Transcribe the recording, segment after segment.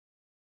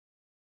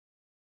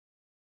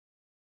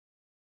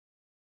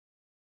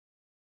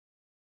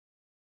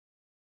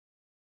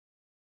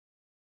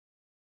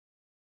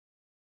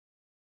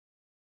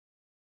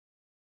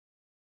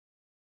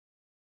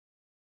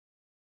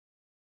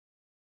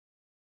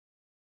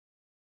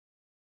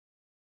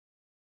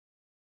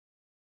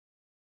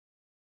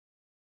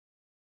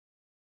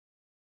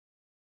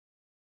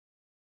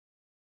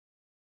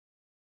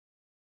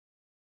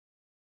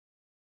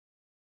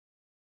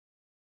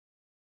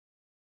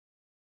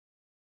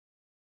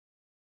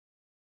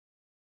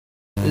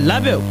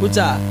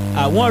lábẹ́òkúta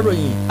àwọn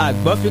ròyìn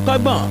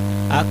àgbọ̀fikọ́gbọ̀n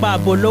apá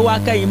abo ló wá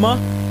kẹ́yìn mọ́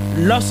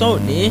lọ́sàn-án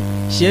òní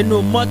ṣẹ́nu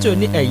mọ́tò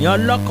ní ẹ̀yìn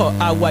ọlọ́kọ̀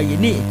awàyè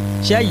ní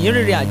ṣẹ́yìn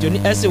rìnrìn àjò ní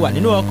ẹ sì wà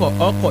nínú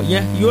ọkọ̀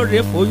yẹn yóò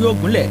rèéfò yóò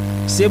gúnlẹ̀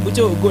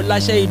ṣébùté ògo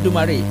láṣẹ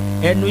Ìdùmarè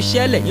ẹnu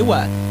iṣẹ́ lẹ́yìn wà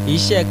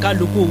iṣẹ́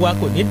kálukú wa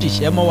kò ní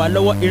dìṣẹ́ mọ́ wa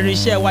lọ́wọ́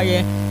irinṣẹ́ wa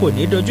yẹn kò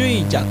ní dojú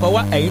ìjà kọ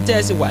wá ẹ̀yin tẹ́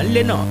ẹ sì wà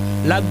nílé náà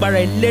lágbára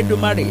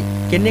Elédùmarè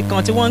kinní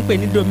kan tí wọ́n ń pè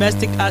ní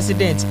domestic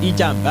accident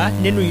ìjàmbá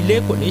nínú ilé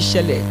kò ní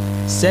ṣẹlẹ̀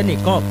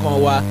sẹ́nìkan kan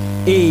wa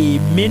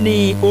èmi ní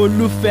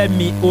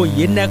Olúfẹ́mi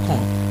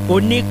Oyènẹ́kan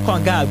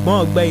oníkànga àgbọ̀n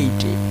ọgbẹ́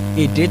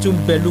èdè tún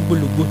bẹ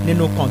lúgbúlùgbú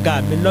nínú kànga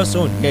mi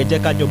lọ́sàn-án ní ẹ jẹ́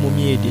ká jọ mú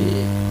mi èdè.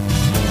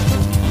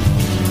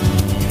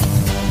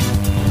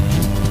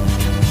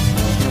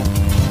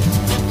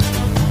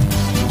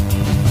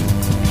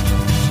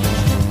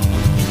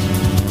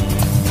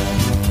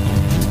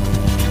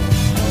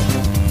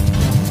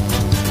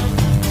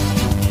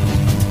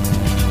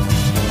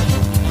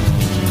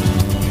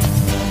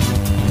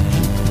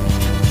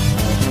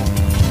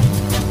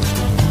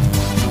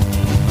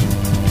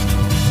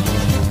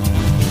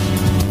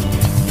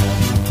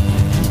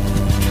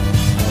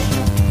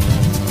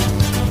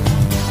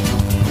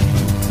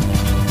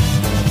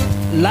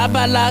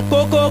 lábala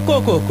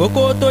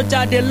kókó tó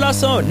jáde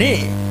lọ́sàn-án òní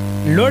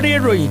lórí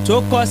ìròyìn tó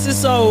kọ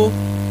sísọ o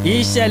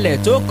ìṣẹ̀lẹ̀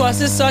tó kọ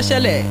sísọ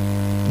ṣẹlẹ̀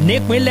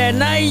nípínlẹ̀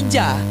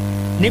Niger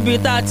níbi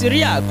tá a ti rí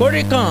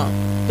àkórí kan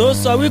tó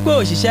sọ wípé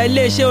òṣìṣẹ́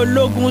iléeṣẹ́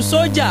ológun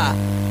sójà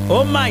ó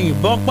máa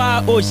yìnbọn pa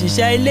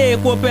òṣìṣẹ́ ilé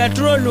epo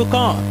pẹtiróòlù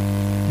kan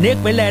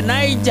nípínlẹ̀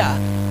Niger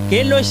kí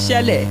ló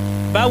ṣẹlẹ̀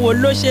báwo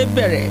ló ṣe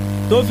bẹ̀rẹ̀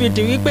tó fi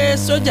di wípé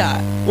sójà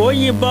ó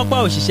yìnbọn pa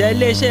òṣìṣẹ́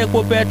iléeṣẹ́ epo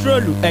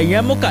pẹtiróòlù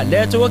ẹ̀yẹn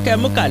múkàlẹ́ tó kẹ́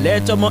múkàlẹ́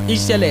tọmọ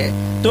ìṣẹ̀lẹ̀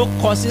tó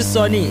kọ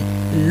sísọ ní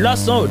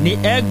lọ́sàn-án òní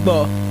ẹgbọ́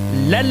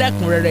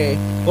lẹ́lẹ́kùnrẹ́rẹ́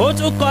ó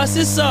tún kọ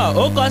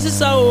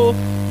sísọ o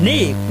ní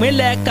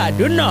ìpínlẹ̀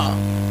Kaduna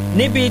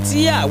níbi tí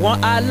àwọn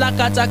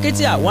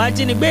alákatakítí àwọn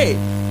ajínigbé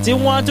tí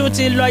wọ́n tún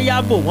ti lọ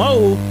yàbò wọ́n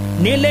o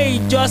nílé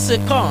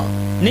ìjọsìn kan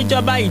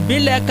níjọba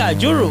ìbílẹ̀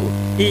Kajuru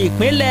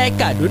ìpínlẹ̀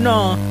Kaduna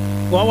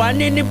wọ́n wá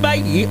ní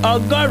báyìí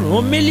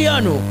 100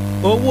 mílíọ̀nù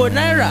owó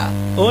náírà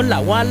òun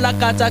làwọn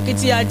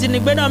alákatakítí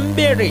ajínigbé náà ń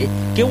béèrè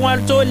kí wọ́n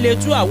tó lè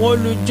tú àwọn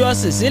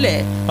olùjọ́sìn sílẹ̀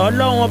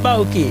Ọlọ́run ọba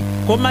òkè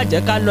kó má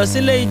jẹ́ ká lọ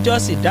sílé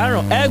ìjọsìn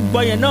dáràn ẹ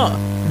gbọ́ yẹn náà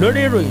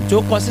lórí ìròyìn tó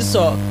kọ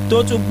sísọ tó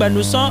tún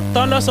gbẹnu sán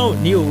tán lọ́sàn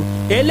òní o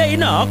eléyìí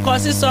náà kọ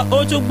sísọ ó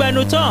tún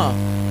gbẹnu tán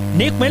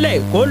nípínlẹ̀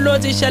Èkó ló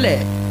ti ṣẹlẹ̀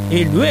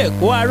ìlú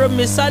Èkó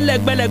arómisá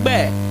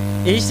lẹ́gbẹ́lẹ́gbẹ́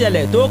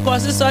ìṣẹ̀lẹ̀ tó kọ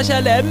sísọ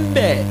ṣẹlẹ̀ ń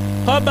bẹ̀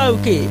kọ́ba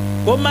òkè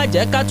kó má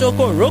jẹ́ ká tó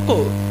kó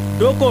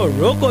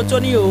rókò tó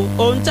ní o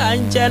ohun tá à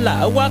ń jẹ là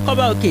wá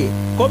kọ́ba òkè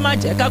kó má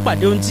jẹ́ ká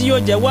pàdé ohun tí yóò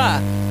jẹ wá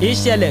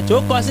ìṣẹ̀lẹ̀ tó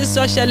kọ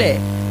sísọ ṣẹlẹ̀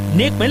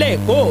nípínlẹ̀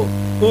Èkó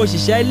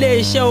òṣìṣẹ́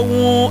iléeṣẹ́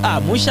ohun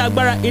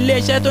àmúṣagbára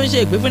iléeṣẹ́ tó ń ṣe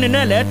ìpínfúnni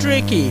náà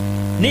ẹlẹ́tíríkì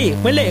ní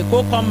ìpínlẹ̀ Èkó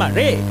kan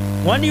màrè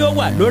wọ́n ní ó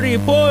wà lórí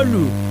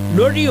póòlù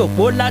lórí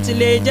òpó láti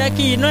lè jẹ́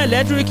kí iná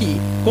ẹlẹ́tíríkì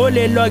kó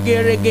lè lọ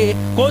gerege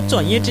kó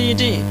tàn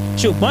yíntìyíntì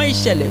ṣùgbọ́n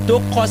ìṣẹ̀lẹ̀ tó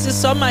kọ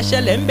sísọ máa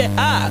ṣẹlẹ̀ ń bẹ̀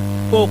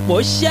òpó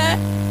ṣẹ́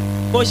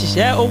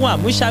òṣìṣẹ́ ohun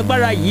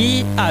àmúṣagbára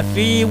yìí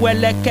àfi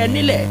wẹlẹkẹ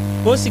nílẹ̀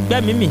ó sì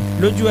gbẹ́mìí mì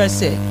lójú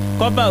ẹsẹ̀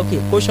kọ́ba òkè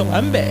kó ṣọwà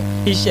ń bẹ̀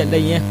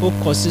ìṣẹ̀lẹ̀ yẹn ó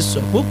kọ sísọ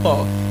púpọ̀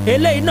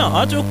eléyìí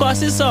náà tún kọ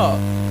sísọ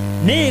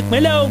ní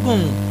ìpínlẹ̀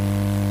Ògùn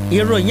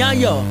ìròyìn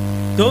ayọ̀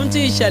tó ń ti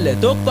ìṣẹ̀lẹ̀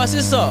tó kọ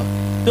sísọ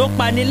tó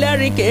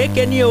panilẹ́rìn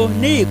kéèké ní o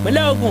ní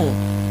ìpínlẹ̀ Ògùn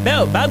bẹ́ẹ̀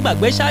ò bá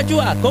gbàgbé ṣáájú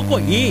àkókò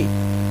yìí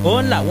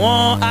òun làwọn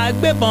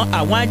agbébọn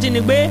àwọn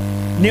ajínigbé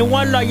ni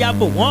wọ́n lọ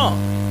yabò wọ́n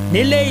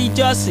nílé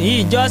ìjọsìn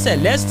ìjọ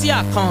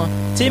Celestial kan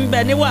tí ń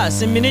bẹ ní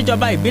Wàsinmi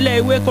níjọba ìbílẹ̀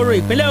Ewékòró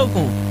ìpínlẹ̀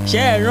Ògùn ṣe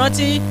é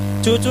rántí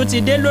tuntun ti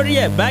dé lórí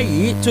ẹ̀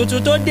báyìí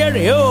tuntun tó dé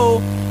rèé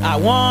o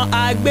àwọn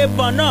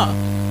agbébọn náà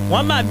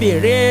wọ́n máa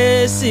béèrè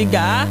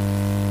sìgá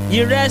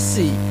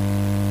ìrẹsì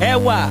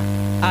ẹ̀wà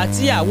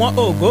àti àwọn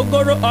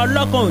ògógóró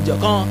ọlọ́kan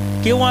òjọ̀kan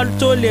kí wọ́n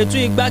tó lè tú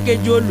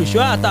igbákejì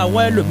olùṣọ́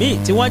àtàwọn ẹlòmíì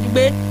tí wọ́n jí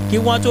gbé kí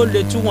wọ́n tó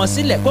lè tú wọn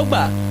sílẹ̀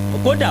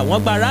kódà wọ́n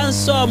gba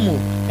ránsọ́ọ̀mù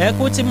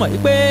ẹkú ti mọ̀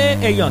pé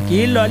èèyàn kì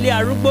í lọlé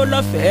arúgbó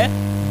lọ́fẹ̀ẹ́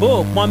bó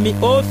o pọnmi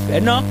ó fẹ́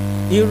ná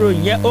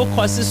ìròyìn yẹn ó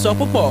kọ sísọ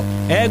púpọ̀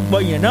ẹ gbọ́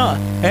yẹn náà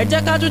ẹ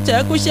jẹ́ ká tún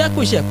tẹ̀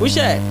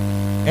kúṣẹ́kúṣẹ́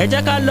ẹ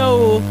jẹ́ ká lọ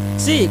o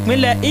sí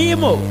ìpínlẹ̀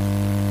Imo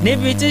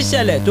níbi tí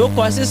ìṣẹ̀lẹ̀ tó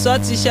kọ sísọ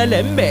ti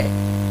ṣẹlẹ̀ ń bẹ̀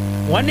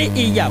wọ́n ní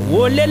ìyàwó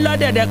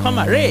lélọ́dẹ̀dẹ̀ kan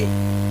màrè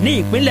ní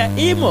ìpínlẹ̀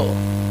Imo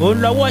òun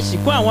lọ́wọ́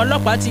ṣìkú àwọn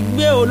ọlọ́pàá ti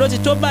gbé o ló ti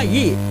tó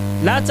báyìí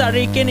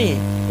látàrí kínní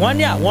wọ́n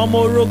ní àwọn ọmọ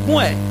orogún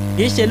ẹ̀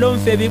ìṣe ló ń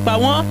febi pa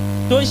wọ́n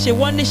tó ń ṣe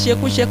wọ́n ní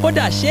ṣekúṣe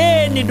kódà ṣé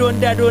ní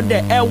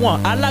dòńdẹ̀dòńdẹ̀ ẹ̀wọ̀n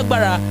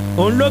alágbára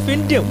òun ló fi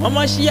ń dè wọ́n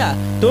mọ́ ṣíà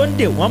tó ń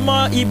dè wọ́n mọ́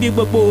ibi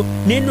gbogbo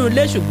nínú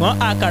ilé ṣùgbọ́n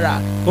àkàrà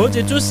ó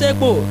ti tú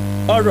sépò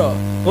ọ̀rọ̀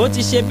ó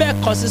ti ṣe bẹ́ẹ̀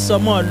kọ sísọ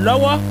mọ́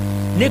lọ́wọ́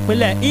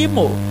nípínlẹ̀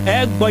Imo ẹ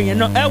gbọ́ yẹn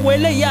náà ẹ wo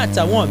eléyìí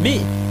àtàwọn míì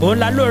òun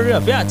la lóore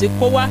ọ̀fẹ́ àti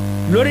kó wá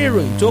lórí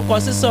ìròyìn tó kọ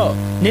sísọ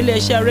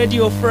níléeṣẹ́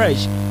rédíò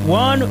Fresh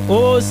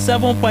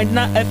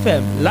 107.9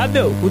 FM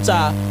lábẹ́òkúta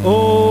ó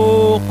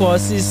kọ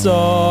sísọ.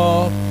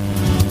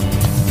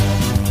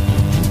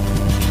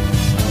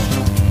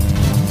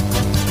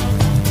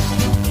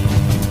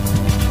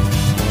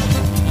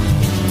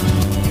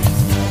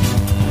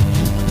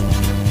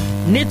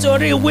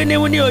 nítorí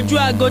wíníwíní ojú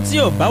aago tí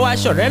ò bá wa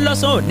ṣọ̀rẹ́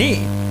lọ́sàn-án òní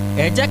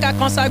ẹ jẹ́ ká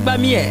kán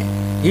ságbámí ẹ̀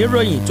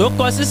ìròyìn tó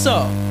kọ sísọ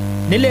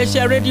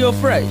níléeṣẹ́ rédíò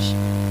fresh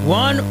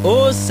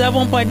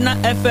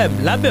 107.9 FM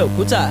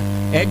lábẹ́òkúta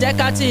ẹ jẹ́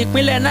ká ti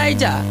ìpínlẹ̀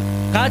niger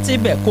ká ti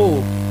bẹ̀ kó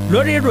o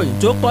lórí ìròyìn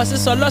tó kọ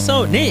sísọ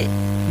lọ́sàn-án òní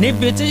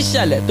níbi tí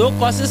ìṣẹ̀lẹ̀ tó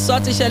kọ sísọ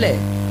ti ṣẹlẹ̀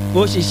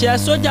òṣìṣẹ́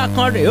sójà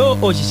kan rèé o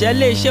òṣìṣẹ́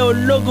iléeṣẹ́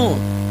ológun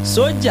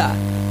sójà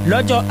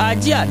lọ́jọ́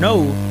ajé àná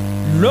o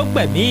ló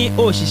gbẹ̀mí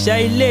òṣìṣẹ́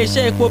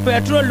iléeṣẹ́ epo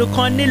pẹtiróòlù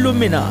kan nílùú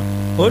Minna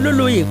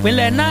olúlu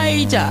ìpínlẹ̀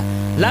niger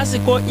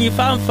lásìkò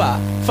ìfàǹfà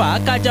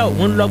fàákájà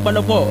òun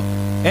lọ́gbọ́lọ́gbọ́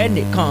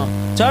ẹnìkan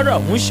tọ́rọ̀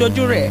òun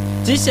ṣojú rẹ̀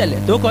tíṣẹ̀lẹ̀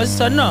tó kọ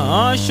sísọ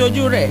náà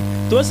ṣojú rẹ̀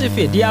tó sì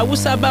fìdí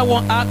haúsá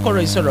báwọn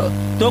akọ̀ròyìn sọ̀rọ̀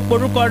tó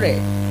porúkọ rẹ̀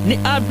ní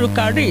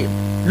Abdulkareem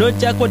ló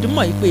jẹ́ kó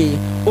dimọ̀ yìí pé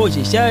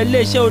òṣìṣẹ́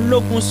iléeṣẹ́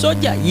ológun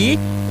sójà yìí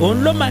òun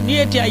ló máa ní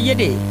èdè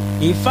àìyedè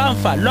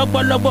ìfàǹfà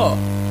lọ́gbọ́lọ́gbọ́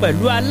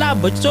pẹ̀lú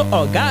alábòjútó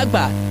ọ̀gá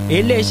àgbà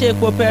iléeṣẹ́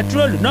epo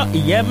pẹtiróòlù náà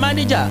ìyẹn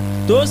máníjà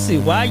tó sì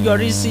wá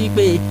yọrí sí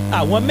pé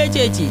àwọn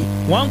méjèèjì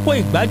wọ́n ń kó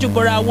ìgbájú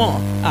bọ́ra wọn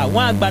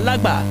àwọn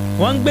àgbàlagbà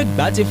wọ́n ń gbé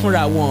gbàtí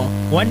fúnra wọn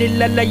wọ́n ní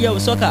lẹ́lẹ́yẹ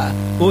òsọ́kà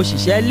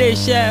òṣìṣẹ́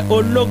iléeṣẹ́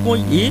ológun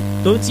yìí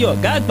tó ti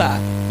ọ̀gá àgbà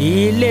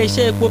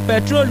iléeṣẹ́ epo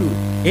pẹtiróòlù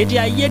èdè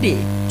àìyedè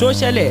tó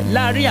ṣẹlẹ̀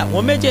láàrin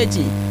àwọn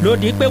méjèèjì ló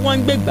di pé wọ́n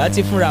ń gbé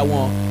gbàtí fúnra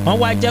wọn wọ́n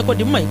wá jẹ́ kó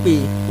di mọ̀ pé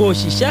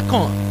òṣìṣẹ́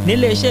kan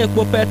níléeṣẹ́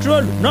epo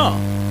pẹtiróòlù náà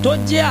tó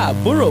jẹ́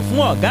àbúrò fún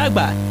ọ̀gá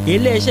àgbà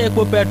iléeṣẹ́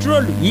epo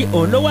pẹtiróòlù yìí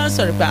òun ló wá ń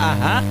sọ̀rọ̀ pé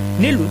àhá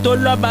nílùú tó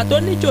lọ́ba tó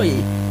níjòyè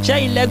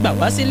ṣẹ́yìn lẹ gbà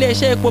wá sí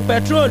iléeṣẹ́ epo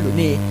pẹtiróòlù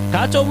ni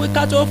ká tó wí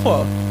ká tó fọ̀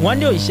wọ́n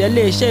ní òṣìṣẹ́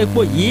iléeṣẹ́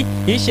epo yìí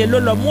ìṣe ló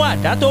lọ mú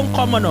àdá tó ń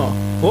kọ́ mọ̀nà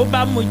ó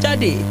bá mú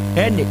jáde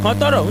ẹnìkan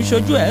tọ́rọ̀ ń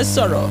ṣojú ẹ̀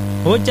sọ̀rọ̀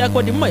ó jẹ́ kó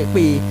di mọ̀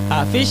pé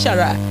àfi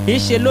ṣàrà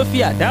ìṣe ló fi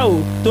àdá o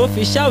tó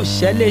fi ṣá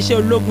òṣìṣẹ́ iléeṣẹ́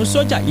ológun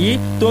sójà yìí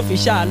tó fi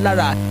ṣá a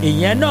lára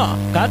ìyẹn náà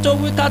ká tó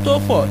wí ká tó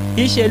fọ̀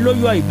ìṣe ló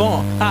yọ ìbọn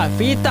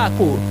àfi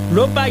tàkò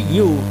ló bá yìí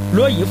o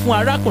ló yìí fún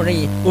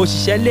arákùnrin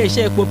òṣìṣẹ́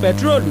iléeṣẹ́ epo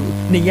pẹtiróòlù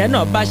nìyẹn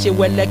náà bá ṣe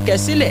wẹlẹkẹ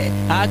sílẹ̀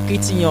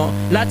akitiyan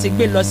láti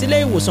gbé lọ sílé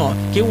ìwòsàn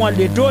kí wọ́n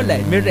lè dóòlà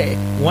ẹ̀mí rẹ̀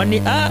wọ́n ní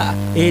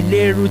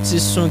eléérú ti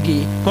sungi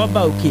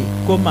kọ́ba òkè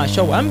kó máa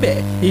ṣọ́ wà ń bẹ̀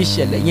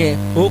ìṣẹ̀lẹ̀ yẹn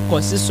ó kọ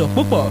sísọ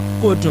púpọ̀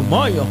kó dùn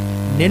mọ́ ọ̀yàn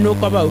nínú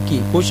kọ́ba òkè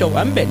kó ṣọ́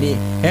wà ń bẹ̀ ni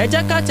ẹ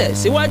jẹ́ ká tẹ̀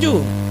síwájú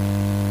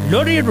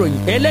lórí ìròyìn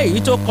eléyìí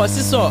tó kọ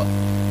sísọ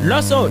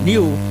lọ́sàn-án òní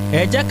o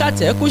ẹ jẹ́ ká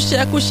tẹ̀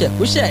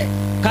kúṣẹ́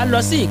ká lọ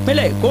sí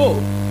ìpínlẹ̀ Èkó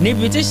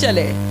níbi tí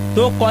ìṣẹ̀lẹ̀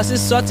tó kọ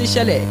sísọ ti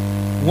ṣẹlẹ̀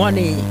wọ́n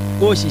ní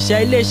òṣìṣẹ́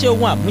iléeṣẹ́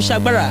ohun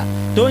àmúṣagbára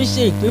tó ń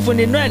ṣe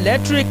ìpínfúnni iná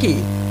ẹ̀lẹ́tíríkì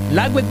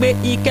lágbègbè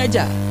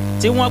Ìkẹjà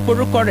tí wọ́n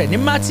porúkọ rẹ̀ ní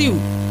Matthew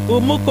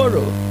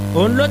Umukoro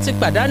òun ló ti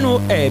pàdánù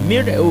ẹ̀mí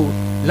rẹ̀ o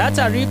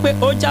látàrí pé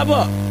ó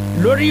jábọ̀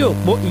lórí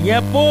òpó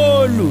ìyẹn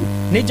póòlù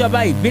níjọba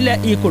ìbílẹ̀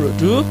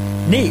Ìkòròdú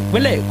ní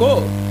ìpínlẹ̀ Èkó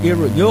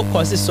ìròyìn ó kọ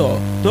sísọ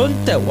tó ń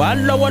tẹ̀ wá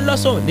lọ́wọ́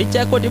lọ́sàn-án ní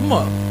jẹ́ kó di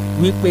mọ̀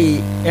wípé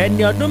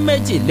ẹni ọdún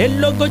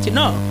 22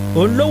 náà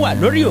òun ló wà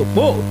lórí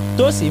òpó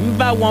tó sì ń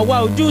bá wọn wá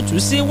ojútùú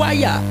sí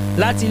wáyà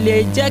láti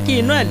lè jẹ́ kí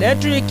iná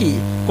ẹ̀lẹ́tíríkì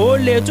kó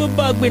lè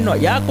túbọ̀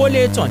gbìnàyà kó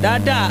lè tàn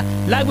dáadáa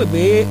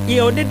lágbègbè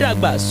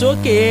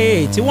onídàgbàsókè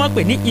tí wọ́n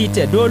pè ní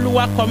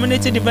Ìtẹ̀dóolúwa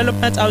Community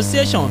Development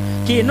Association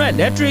kí iná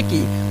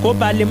ẹ̀lẹ́tíríkì kó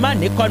ba lè má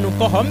ní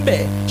kọnukọ́họ́ ń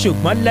bẹ̀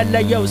ṣùgbọ́n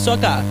lẹ́lẹ́yẹ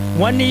òsọ́kà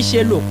wọ́n ní í ṣe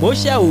lòpó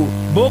ṣẹ́ o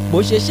bó pò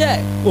ṣe ṣẹ́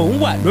òun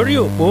wà lórí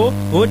òpó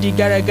ó di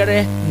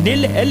gẹ́rẹ́gẹ́rẹ́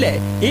nílẹ̀ ẹlẹ̀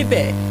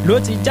ibẹ̀ ló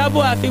ti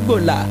jábọ́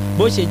àfigbòlà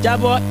bó ṣe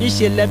jábọ́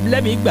ìṣe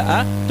lẹ́mí gbà á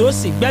tó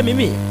sì gbẹ́mí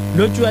mì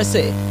lójú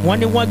ẹsẹ̀ wọ́n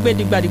ní wọ́n gbé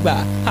dìgbàdìgbà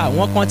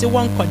àwọn kan tí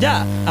wọ́n ń kọjá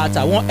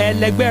àtàwọn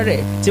ẹlẹgbẹ́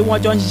rẹ̀ tí wọ́n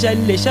jọ ń ṣiṣẹ́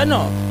iléeṣẹ́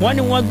náà wọ́n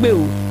ní wọ́n gbé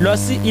o lọ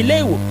sí ilé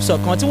ìwòsàn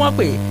kan tí wọ́n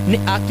pè ní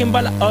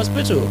Akínbọ́lá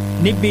Hospital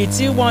níbi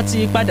tí wọ́n ti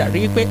padà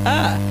rí pé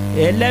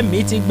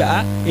ẹlẹ́mìí ti gbà á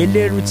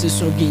eléérú ti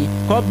sungi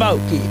kọ́ba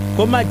òkè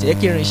kó má jẹ́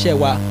kí irinṣẹ́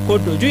wa kó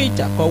dojú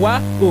ìjà kọ wá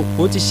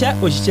òpó ti ṣẹ́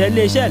òṣìṣẹ́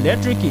iléeṣẹ́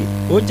ẹ̀lẹ́tíríkì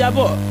ó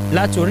jábọ̀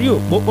látòrí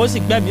òpó ó sì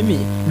gbẹ́mìí mì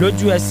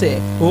lójú ẹsẹ̀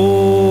ó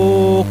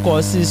kọ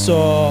sísọ.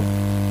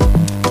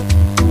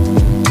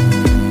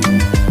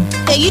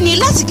 èyí ni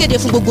láti kéde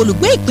fún gbogbo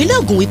olùgbé ìpínlẹ̀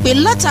Ògùn wípé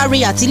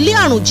látàrí àti lé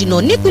àrùn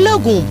jìnnà nípínlẹ̀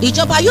Ògùn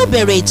ìjọba yóò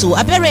bẹ̀rẹ̀ ètò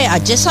abẹ́rẹ́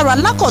àjẹsára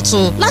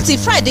lákọ̀tun láti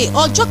Friday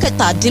ọjọ́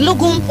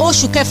 17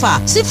 oṣù kẹfà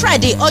sí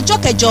Friday ọjọ́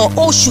 8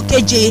 oṣù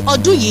keje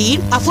ọdún yìí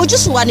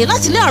àfojúsùn wa ni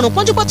láti lé àrùn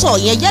pọ́njúpọ́tọ̀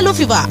ìyẹn yellow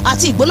fever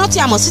àti ìgbóná tí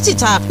a mọ̀ sí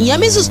tìta ìyẹn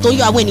measles tó ń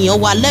yọ àwọn ènìyàn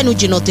wa lẹ́nu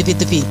jìnnà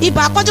tèfètèfè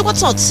ibà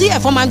pọ́njúpọ́tọ̀ tí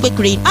ẹ̀fọn máa ń gbé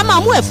kiri a máa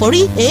mú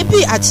ẹ̀fọ́rí èébì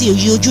àti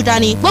òyì ojú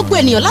dání gbogbo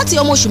ènìyàn láti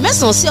ọmọ oṣù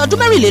 9 sí ọdún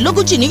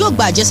 24 ni yóò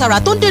gba àjẹsára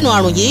tó ń dènà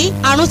àrùn yìí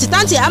àrùn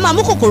tìtáǹtì a máa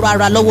mú kòkòrò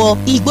ara lọ́wọ́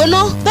ìgbóná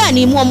bẹ́ẹ̀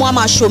ni imú ọmọ a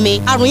máa ṣomi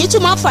àrùn yìí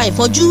tún máa ń fa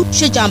ìfọ́jú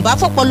ṣe jàǹbá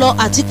fọ́pọlọ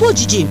àti kú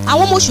òjijì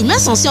àwọn ọmọ oṣù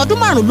 9 sí ọdún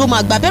 5 ló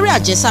máa gba abẹ́rẹ́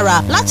àjẹsára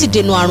láti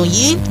dènà àrùn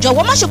yìí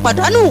jọ̀wọ́ má ṣe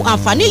pàdánù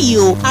àǹfààní yìí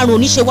o àrùn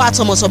oníṣe wa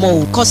tọmọtọmọ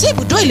o kàn sí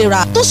ibùdó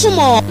ìlera tó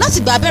súnmọ́ láti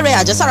gba abẹ́rẹ́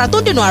àjẹsára tó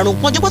dènà àrùn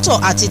pọ́njúpọ́tọ̀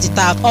àti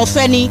tìta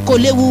ọ̀fẹ́ ni kò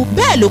léwu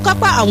bẹ́ẹ̀ ló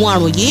kápá àwọn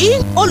àrùn yìí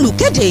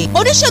olùkéde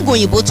oníṣègùn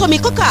òyìnbó Tómi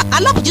Kọ́kà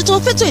alábòjútó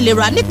fétò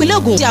ìlera nípínlẹ̀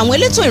Ògùn ti àwọn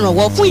elétò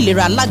ìrànwọ́ fún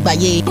ìlera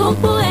lágbàáyé.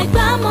 gbogbo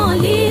ẹgbẹ́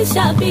mọ̀lì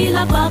ṣàbí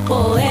lápapọ̀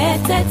bọ̀ ẹ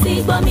tẹ́tí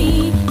gbọ́ mi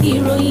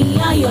ìròyìn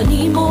ayọ̀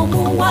ni mo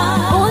mú wá.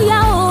 ó yá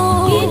o.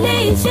 ilé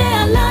iṣẹ́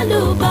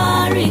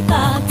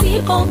alálùbáríkà tí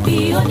pọ́ǹpì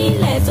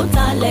onílẹ̀ tó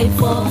talẹ̀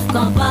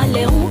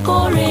ìfọ̀kànbalẹ̀ ń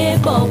kórè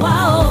bọ̀ wá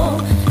o.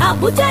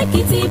 Àbújá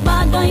Èkìtì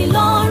Ìbàdàn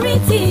Ìlọrin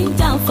ti ń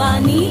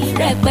jàǹfààní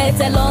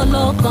rẹpẹtẹ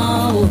lọ́lọ́kan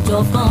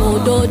òjọ̀kan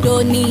òdodo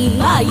ní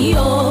báyìí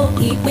o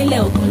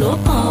ìpínlẹ̀ Ògùn ló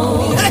kàn o.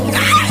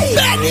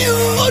 bẹ́ẹ̀ni o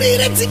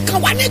oríire ti kàn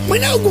wá ní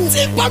ìpínlẹ̀ Ògùn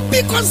tí pọ́ńpì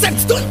concept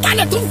tó ń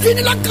talẹ̀ tó ń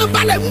fini lọ́kàn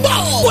balẹ̀ ń bọ̀.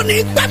 kò ní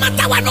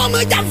gbẹ́mọ́ta wa náà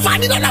mọ̀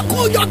jàǹfààní lọ́lọ́kan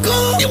òjọ̀kan.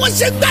 bí wọ́n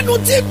ṣe gbẹ́nu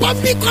tí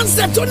pọ́ńpì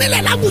concept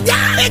onílẹ̀ l'Àbújá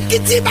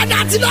Èkìtì Ìbàdàn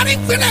àti Ìlọrin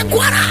ìpínlẹ̀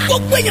Kwara.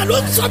 gbogbo èèyàn ló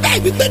ń sọ bẹ́ẹ̀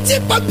wípé tí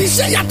pọ́ńpì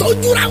ṣe yàtọ̀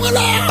ojúra wọn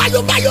lọ.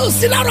 báyọ̀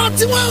sí lọ́rọ̀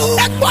tiwọn o.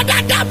 ẹ gbọ́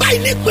dáadáa báyìí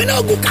ní ìpínlẹ̀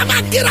Ògùn ká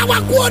máa kíra wa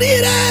kú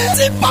oríire.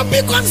 tí pọ́ńpì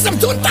concept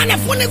tó ń talẹ̀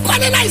fún ni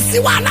kọ́lé láìsí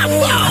wàhálà ń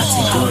bọ̀.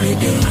 àti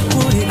kórede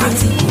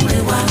àti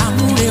kúrẹ́wà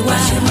àmúrẹ́wà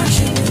ṣe máa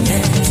ṣe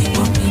nìyẹn tí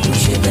pọ́ńpì ló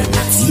ṣe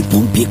bẹ́ẹ̀. tí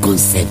pọ́ńpì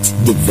concept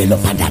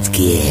developer that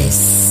cares.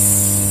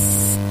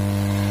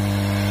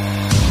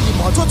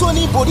 ìmọ́tótó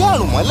ní borí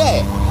àrùn mọ́lẹ̀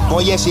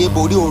bọ́yẹ́ ṣe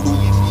borí ooru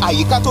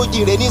àyíká tó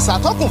jíire ní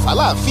ṣàtọ́kùn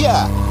fàlàáfíà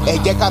ẹ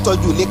jẹ́ ká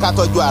tọ́jú ilé ká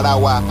tọ́jú ara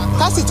wa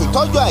ká sì tún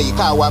tọ́jú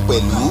àyíká wa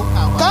pẹ̀lú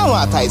káàrùn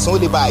àtàìsàn ó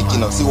lè bá a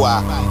jìnnà sí wa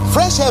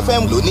Fresh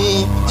FM ló ní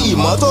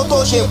ìmọ́tótó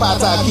ṣe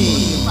pàtàkì.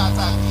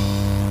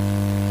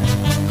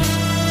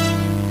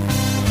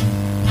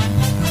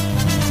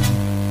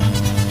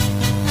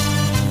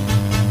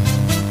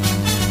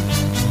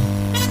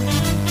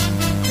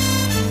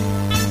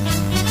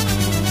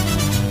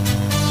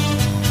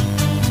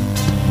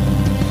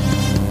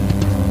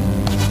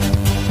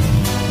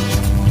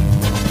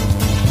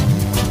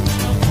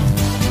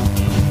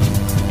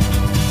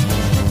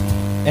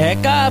 ẹ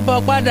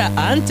káàbọ̀ padà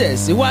à ń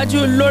tẹ̀síwájú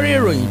lórí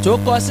ìròyìn tó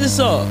kọ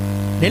sísọ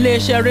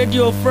níléeṣẹ́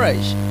rédíò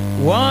Fresh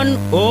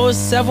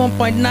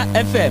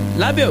 107.9 FM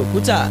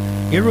lábẹ́òkúta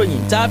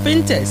ìròyìn tá a fi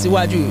ń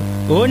tẹ̀síwájú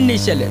ó ní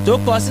ìṣẹ̀lẹ̀ tó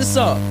kọ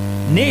sísọ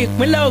ní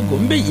ìpínlẹ̀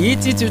Ògùn bí yìí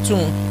ti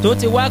tuntun tó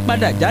ti wá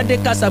padà jáde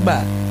kásàgbà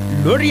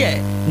lórí ẹ̀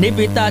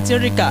níbi tá a ti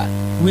rí kà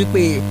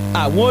wípé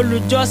àwọn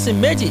olùjọ́sìn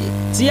méjì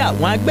tí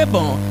àwọn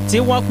agbébọn tí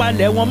wọ́n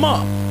palẹ̀ wọn mọ́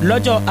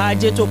lọ́jọ́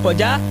ajé tó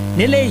kọjá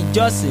nílé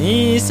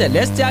ìjọsìn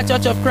Celestial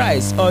Church of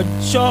Christ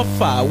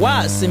ọ̀ṣọ́fà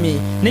wàásìmì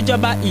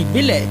níjọba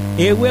ìbílẹ̀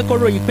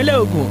ewékoro ìpínlẹ̀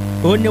Ògùn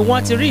ó ní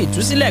wọ́n ti rí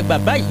ìtúsílẹ̀ gbà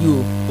báyìí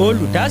o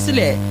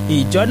olùdásílẹ̀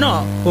ìjọ náà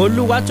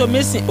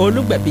Olúwatómísìn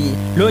Olúgbẹ̀bí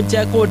ló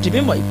jẹ́ kó di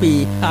mímọ̀ pé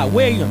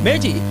àwọn èèyàn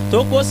méjì tó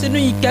kó sínú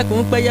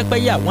ìkẹ́kùn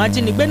pẹ́yẹpẹ́yẹ àwọn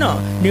ajínigbé náà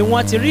ni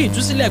wọ́n ti rí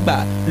ìtúsílẹ̀ gbà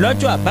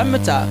lọ́jọ́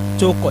àbámẹ́ta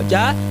tó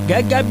kọjá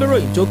gẹ́gẹ́ bí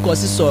ròyìn tó kọ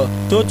sísọ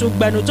tó tún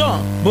gbẹnu tán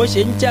bó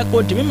ṣe ń jẹ́ kó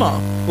di mímọ̀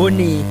ó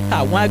ní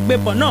àwọn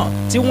agbébọn náà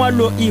tí wọ́n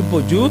lo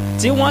ìbòjú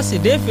tí wọ́n sì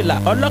dé fìlà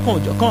ọlọ́kan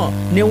òjọ̀kan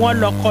ni wọ́n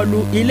lọ kọlu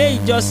ilé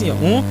ìjọsìn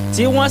ọ̀hún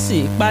tí wọ́n sì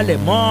palẹ̀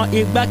mọ́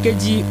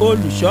igbákejì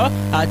olùṣọ́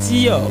àti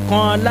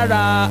ọ̀kan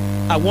lára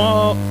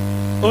àwọn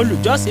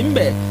olùjọ́sìn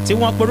ńbẹ̀ tí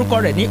wọ́n porúkọ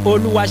rẹ̀ ní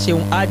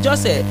Olúwaṣeun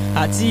Àjọṣe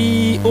àti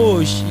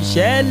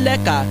òṣìṣẹ́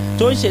lẹ́ka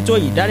tó ń ṣètò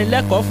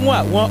ìdánilẹ́kọ̀ọ́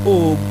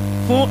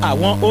fún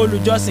àwọn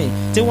olùjọ́sìn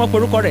tí wọ́n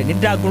porúkọ rẹ̀ ní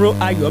Dágunró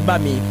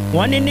Ayọ̀bámi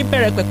wọ́n ní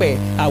níbẹ̀rẹ̀ pẹ̀pẹ̀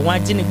àwọn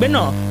ajínigbé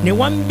náà ni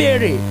wọ́n ń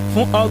béèrè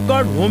fún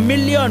 100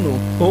 mílíọ̀nù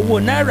owó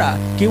náírà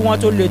kí wọ́n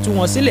tó lè tú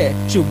wọn sílẹ̀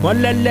ṣùgbọ́n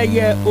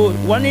lẹ́lẹ́yẹ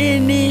wọ́n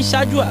ní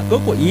ṣáájú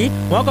àkókò yìí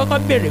wọ́n kọ́kọ́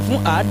béèrè fún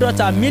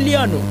 50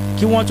 mílíọ̀nù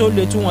kí wọ́n tó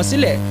lè tú wọn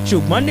sílẹ̀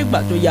ṣùgbọ́n nígbà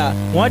tó yá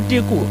wọ́n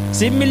dínkù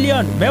sí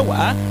mílíọ̀nù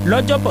 10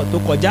 lọ́jọ́bọ̀ tó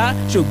kọjá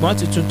ṣùgbọ́n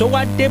tuntun tó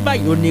wá dé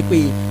báyìí ó ní pé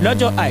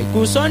lọ́jọ́ àìkú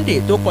Sunday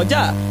tó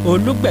kọjá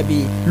Olúgbẹ̀bí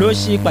ló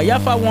ṣí payá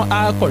fáwọn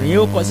akọ̀ròyìn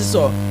ó kọ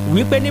sísọ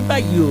wípé ní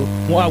báyìí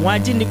o àwọn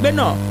ajínigbé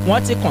náà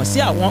wọ́n ti kàn sí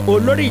àwọn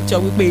olórí ìjọ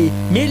wípé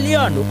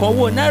mílíọ̀nù kan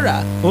owó náírà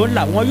òun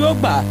làwọn yóò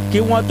gbà kí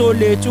wọ́n tó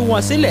lè tú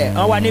wọn sílẹ̀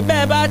àwọn ní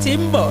bẹ́ẹ̀ bá ti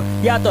ń bọ̀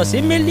yàtọ̀ sí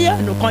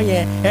mílíọ̀nù kan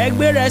yẹn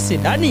ẹgbẹ́ rẹ̀ sì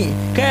dání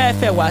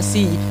kẹ́ẹ̀fẹ̀ wá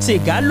sí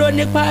sìgá ló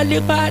ní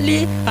pálípálí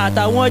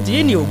àtàwọn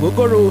jíìnì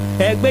ògógóró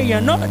ẹgbẹ́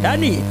yẹn náà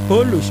dání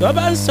olùṣọ́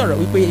bá ń sọ̀rọ̀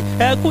wípé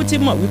ẹkú ti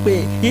mọ̀ wípé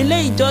ilé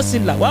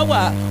ìjọsìn làwa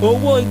wà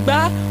owó igbá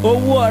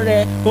owó ọrẹ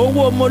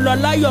owó mo lọ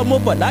láyọ̀ mo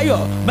bọ̀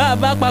láyọ̀ bá a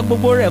bá pa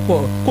gbogbo rẹ̀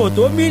pọ̀ kò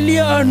tó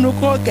mílíọ̀nù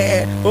kan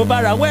kẹ̀ ó bá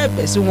rawọ́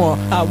ẹ̀bẹ̀ sí wọn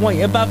àwọn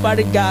yẹn bá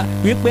fárígá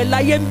wípé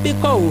láyé ń bí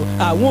kọ́ ò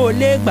àwọn ò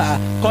lè gbà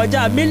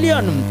kọjá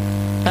mílíọ̀nù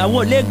àwọn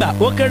ò lè gbà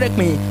ó kéré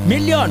pin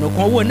mílíọ̀nù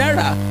kan owó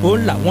náírà òun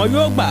làwọn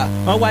yóò gbà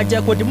wọ́n wá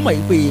jẹ́ kó di mọ̀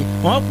yìí pé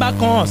wọ́n bá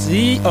kan sí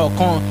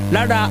ọ̀kan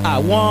lára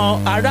àwọn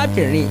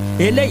arábìnrin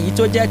eléyìí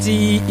tó jẹ́ ti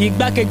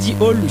igbákejì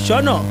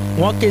olùṣọ́nà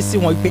wọ́n ké sí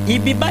wọn pé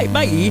ibi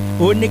báyìí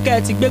òun ni kẹ́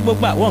ẹ ti gbé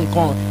gbogbo àwọn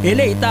nǹkan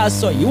eléyìí tá a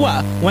sọ yìí wà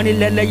wọ́n ní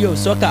lẹ́lẹ́yẹ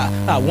òsọ́kà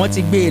àwọn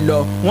ti gbé e lọ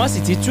wọ́n sì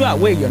ti tú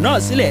àwọn èèyàn náà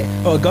sílẹ̀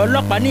ọ̀gá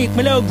ọlọ́pàá ní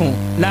ìpínlẹ̀ Ògùn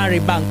Lánrè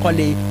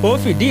Bánkọ́lé ó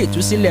fìdí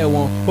ìtúsílẹ̀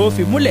wọn ó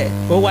fi múlẹ̀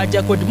ó wá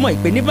jẹ́ kó di mọ̀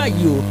ìpè ní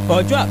báyìí o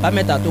ọjọ́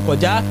àbámẹ́ta mẹ́ta tó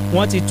kọjá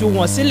wọ́n ti tú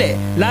wọn sílẹ̀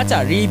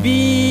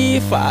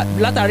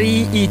látàrí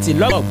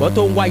ìtìlọ́gbọ̀gbọ́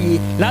tó ń wáyé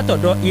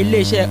látọ̀dọ̀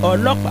iléeṣẹ́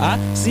ọlọ́pàá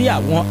sí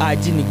àwọn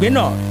ajínigbé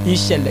náà.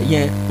 ìṣẹ̀lẹ̀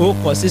yẹn ó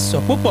kọ sísọ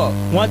púpọ̀.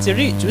 wọ́n ti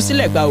rí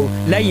ìtúsílẹ̀ gbà ó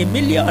lẹ́yìn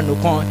mílíọ̀nù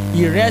kan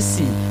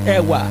ìrẹsì,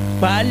 ẹ̀wà,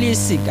 páálí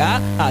sìgá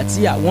àti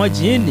àwọn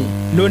jíìnì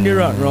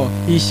lónírànran.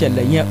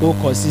 ìṣẹ̀lẹ̀ yẹn ó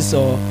kọ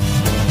sísọ.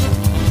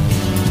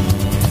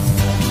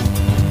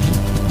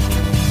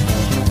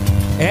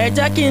 ẹ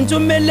jẹ́ kí n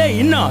tún mélé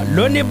yìí náà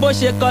ló ní bó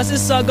ṣe kọ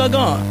sísọ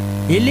gangan.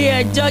 ilé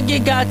ẹjọ́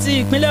gíga ti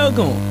ìpínlẹ̀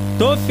Ògùn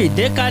tó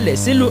fìdí kalẹ̀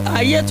sílùú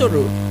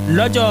Ayétòrò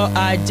lọ́jọ́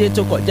Ajé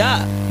tó kọjá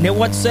ni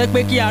wọ́n ti sọ pé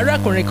kí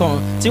arákùnrin kan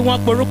tí wọ́n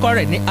porúkọ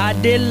rẹ̀ ní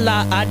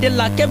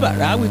Adélakẹ́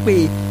Bàrá wípé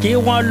kí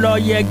wọ́n lọ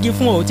yẹgi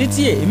fún òun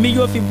títí èémí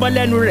yóò fi bọ́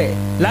lẹ́nu rẹ̀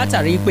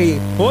látàrí pé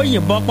ó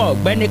yìnbọn pa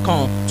ọ̀gbẹ́ni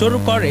kan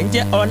torúkọ rẹ̀ ń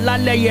jẹ́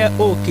Ọlálẹ́yẹ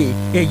Òkè,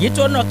 èyí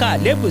tó nàka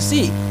àlébù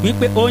sí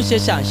wípé ó ń ṣe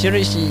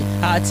ṣàǹṣeréṣi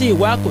àti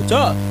ìwà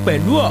kòtọ́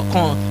pẹ̀lú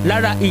ọ̀kan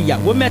lára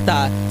ìyàwó mẹ́ta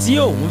tí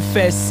òun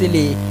fẹ́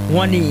sílé.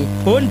 wọ́n ní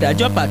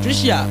òǹdájọ́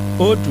Patricia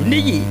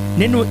Odùníyì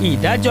nínú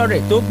ìdájọ́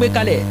rẹ̀ tó gbé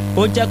kalẹ̀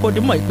ó jẹ́ kó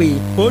dimọ̀ pé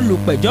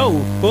olùpẹ̀jọ́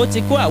ó ti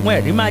kó àwọn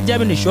ẹ̀rí máa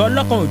jẹ́mìnìṣọ́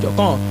ọlọ́kan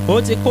òjọ̀kan ó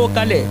ti kó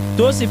kalẹ̀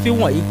tó sì fi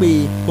wọ̀nyí pé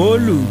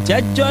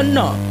olùjẹ́jọ́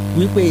náà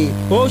wípé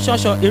ó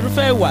ṣọṣọ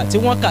irúfẹ́ ìwà tí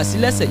wọ́n kà sí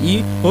lẹ́sẹ̀ yìí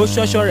ó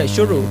ṣọṣọ rẹ̀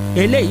ṣòro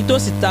eléyìí tó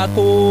sì ta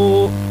ko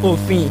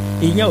òfin,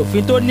 ìyẹn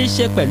òfin tó ní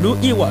ṣe pẹ̀lú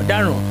ìwà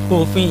ọ̀daràn,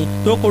 òfin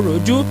tó korò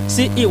ojú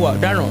sí ìwà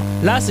ọ̀daràn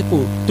lásìkò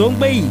tó ń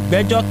gbé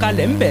ìgbẹ́jọ́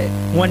kalẹ̀ ń bẹ̀.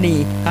 wọ́n ní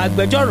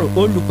agbẹjọ́rò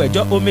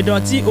olùpẹ̀jọ́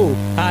omidan T.O.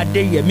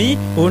 Adéyẹmí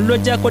òun ló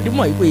jẹ́ kó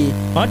dimọ̀ pé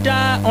wọ́n dá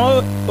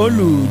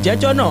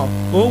olùjẹ́jọ́ náà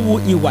ó wu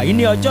ìwà yìí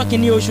ní ọjọ́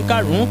kìíní oṣù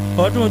karùn-ún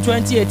ọdún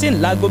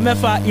 2018 láago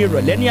 6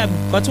 ìrọ̀lẹ́ ní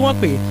agbègbè kan tí wọ́n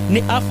pè ní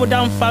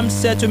Afodam Farm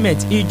Settlement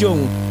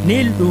Ìjòhùn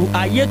nílùú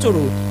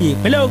Ayétòrò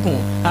ìpínlẹ̀ Ògùn.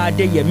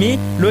 Adéyẹmí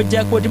ló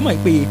jẹ́ kó dimọ̀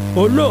pé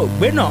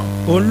olóògbé náà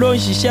òun ló ń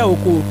ṣiṣẹ́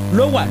oko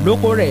ló wà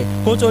lóko rẹ̀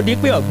kó tó di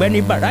pé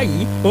ọ̀gbẹ́ni Bàrá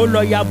yìí ó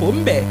lọ yabò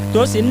ń bẹ̀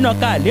tó sì ń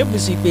nàka àlébù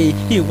sí pé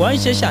ìwọ ń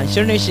ṣe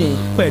ṣàǹṣeréṣe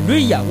pẹ̀lú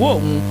ìyàwó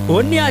òun,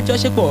 ó ní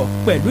àjọṣepọ̀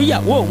pẹ̀lú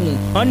ìyàwó òun.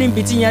 wọ́n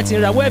níbi tí yẹn ti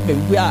rawọ́ ẹ̀bẹ̀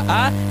wípé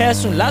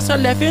ẹ̀sùn lásán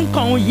lẹ fi ń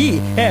kàn òun yìí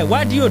ẹ̀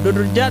wádìí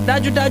òdodo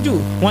dájúdájú.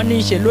 wọ́n ní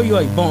í ṣe ló yọ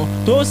ìbọn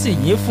tó sì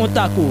yín fún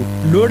tako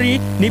lórí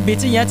níbi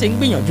tí yẹn ti ń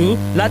gbìyànjú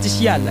láti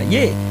ṣe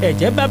àlàyé.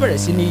 ẹ̀jẹ̀ bá bẹ̀rẹ̀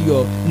sí ní yọ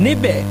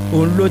níbẹ̀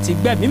òun ló ti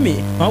gbẹ̀mí mì.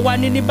 wọ́n wá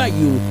ní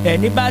báyìí o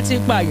ẹni bá ti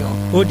pààyàn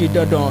ó di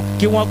dandan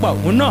kí wọ́n pa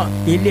òun náà.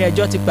 ilé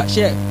ẹjọ́ ti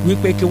pàṣẹ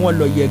wípé kí wọ́n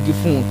lọ yẹgi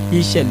fún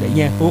ìṣẹ̀lẹ̀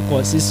yẹn ó kọ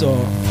sísọ.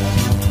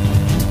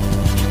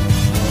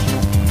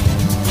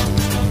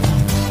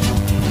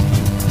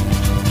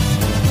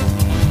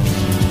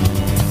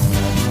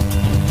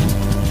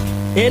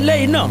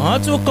 eléyìí náà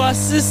tún kọ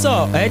sísọ.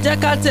 ẹ jẹ́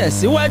ká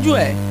tẹ̀síwájú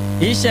ẹ̀.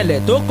 ìṣẹ̀lẹ̀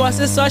tó kọ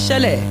sísọ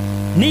ṣẹlẹ̀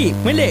ní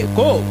ìpínlẹ̀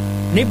Èkó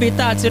níbi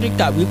tá a ti rí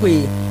kà wípé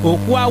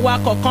òkú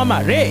awakọ̀ kan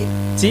màrè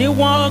tí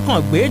wọ́n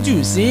kàn gbé jù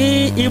sí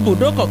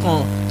ibùdókọ̀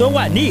kan tó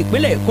wà ní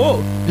ìpínlẹ̀ Èkó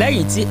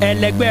lẹ́yìn tí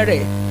ẹlẹgbẹ́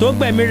rẹ̀ tó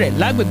gbẹ̀mí rẹ̀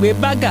lágbègbè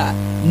Bágà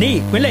ní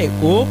ìpínlẹ̀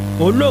Èkó.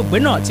 olóògbé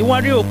náà tí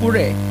wọ́n rí òkú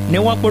rẹ̀ ni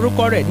wọ́n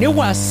porúkọ rẹ̀ ní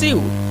Wàsíù.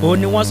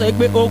 òun ni wọ́n sọ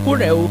pé òkú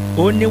rẹ̀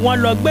òun ni wọ́n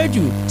lọ gbé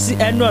jù sí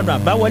ẹnu ọ̀nà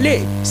àbáwọlé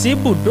sí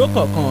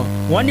ibùdókọ̀ kan.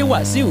 wọ́n ní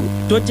Wàsíù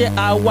tó jẹ́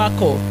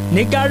awakọ̀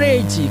ní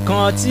gáréèjì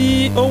kan tí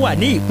ó wà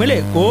ní ìpínlẹ̀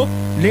Èkó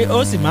lé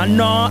ó sì máa ń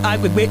ná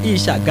agbègbè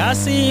Ìṣàgá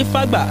sí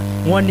Fágbà.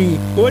 wọ́n ní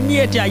ó ní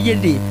èdè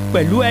àìyedè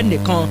pẹ̀lú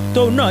ẹnìkan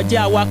tóun náà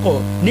jẹ́ awakọ̀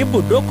ní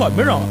ibùdókọ̀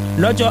mìíràn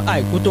lọ́jọ́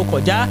Àìkú tó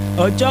kọjá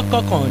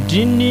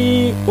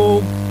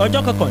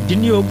ọjọ́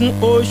kọkàndínlógún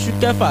oṣù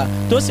kẹfà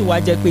tó sì wá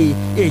jẹ́ pé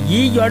èyí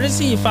yọrí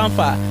sí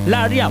ìfàǹfà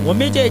láàrin àwọn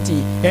méjèèjì.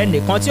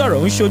 ẹnìkan tí ọ̀rọ̀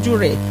ń ṣojú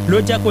rẹ̀ ló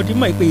jẹ́ kó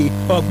dimọ̀ pé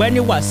ọ̀gbẹ́ni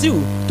Wàsíù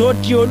tó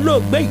di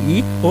olóògbé yìí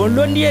òun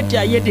ló ní èdè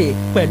àìyedè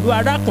pẹ̀lú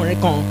arákùnrin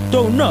kan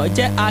tóun náà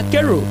jẹ́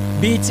akérò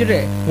bíi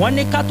tirẹ̀. wọ́n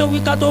ní ká tó wí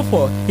ká tó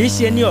fọ̀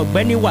ìṣe ni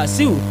ọ̀gbẹ́ni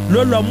Wàsíù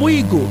ló lọ mú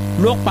ìgò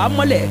ló pa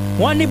mọ́lẹ̀.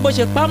 wọ́n ní bó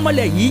ṣe pa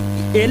mọ́lẹ̀ yìí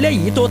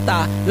eléyìí tó ta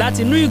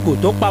láti inú ìgò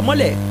tó pa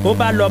mọ́lẹ̀ ó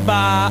bá lọ bá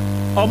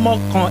ọmọ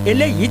kan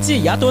eléyìí tí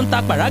ìyá tó ń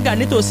ta pàrágà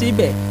nítòsí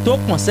ibẹ̀ tó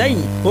pọ̀n sẹ́yìn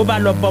ó bá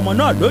lọ bọmọ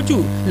náà lójú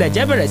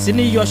lẹ̀jẹ̀ bẹ̀rẹ̀ sí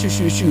ní yọ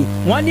ṣùṣùṣù.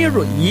 wọ́n ní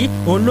ìròyìn yìí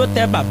òun ló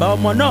tẹ bàbá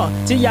ọmọ náà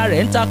tí ìyá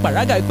rẹ̀ ń ta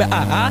pàrágà pé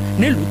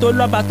nílùú tó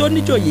lọ́ba tó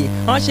níjòyè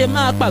wọ́n ṣe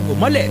máa pàgò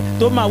mọ́lẹ̀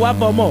tó máa wá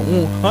bọ ọmọ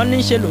òun. wọ́n ní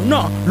ṣe lòun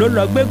náà ló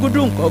lọ gbé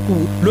gúdú nǹkan kù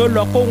ló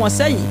lọ kó wọn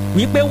sẹ́yìn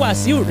wípé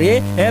Wàsíù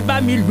rèé ẹ bá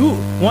mi lù ú.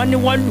 wọ́n ní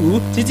wọ́n lù ú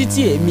títí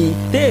tí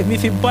èmi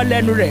fi bọ́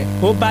lẹ́nu rẹ̀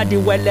ó bá di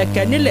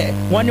wẹlẹkẹ nílẹ̀.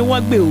 wọ́n ní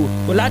wọ́n gbé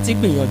o láti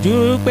gbìyànjú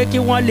pé kí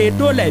wọ́n lè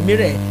dóòlà ẹ̀mí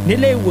rẹ̀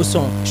nílé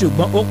ìwòsàn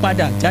ṣùgbọ́n ó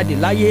padà jáde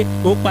láyé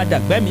ó padà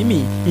gbẹ́mìí mì.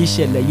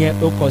 ìṣẹ̀lẹ̀ yẹn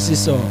ó kọ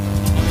sísọ.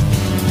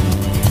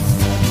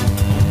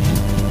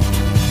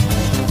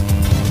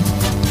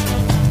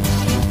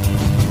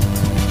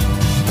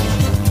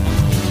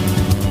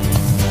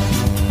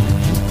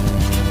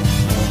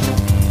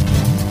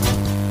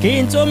 kí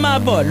n tó máa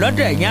bọ̀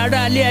lọ́dọ̀ ẹ̀yin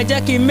aráalé ẹ jẹ́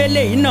kí n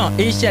mélé yìí náà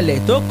ìṣẹ̀lẹ̀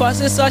tó kọ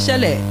sísọ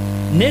ṣẹlẹ̀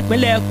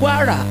nípínlẹ̀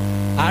Kwara.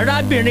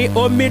 arábìnrin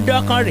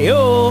omidan kan rèé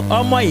o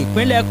ọmọ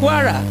ìpínlẹ̀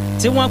Kwara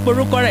tí wọ́n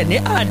porúkọ rẹ̀ ní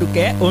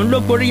Àdùkẹ́ òun ló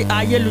gborí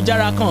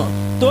ayélujára kan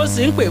tó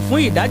sì ń pè fún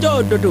ìdájọ́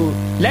òdodo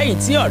lẹ́yìn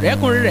tí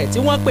ọ̀rẹ́kùnrin rẹ̀ tí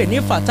wọ́n pè ní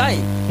Fatai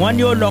wọ́n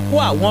ní ó lọ kó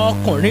àwọn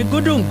ọkùnrin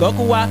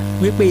gúdùngọ́kú wá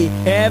wípé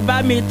ẹ bá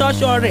mi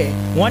tọ́ṣọ rẹ̀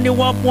wọ́n ní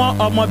wọ́n pọ́n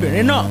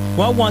ọmọbìnrin náà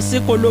wọ́n wọ́n sí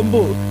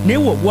Kolombo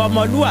níwòwò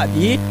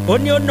ọmọlúwàbí ó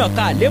ní ó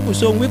nàka àlébù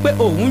sóhun wípé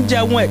òun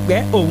jẹun ẹ̀gbẹ́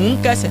òun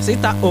kẹsẹ̀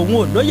síta òun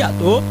ò lóyà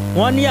tó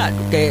wọ́n ní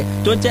Àdùkẹ́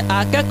tó jẹ́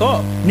akẹ́kọ̀ọ́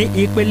ní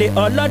ìpele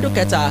ọlọ́dún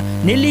kẹta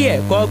nílé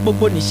ẹ̀kọ́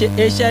gbogbo nìṣe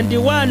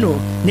Ẹ̀ṣẹ̀ndíwáànù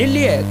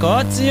nílé ẹ̀kọ́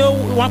tí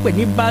wọ́n pè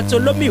ní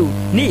Bartholomew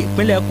ní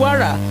ìpínlẹ̀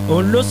Kwara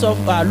òun ló sọ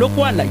àlókù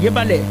àlàyé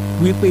balẹ̀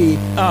wípé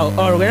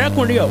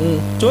ọ̀rẹ́kùnrin ọ̀hún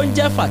tó ń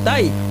jẹ́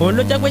Fatai òun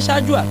ló jẹ́ pé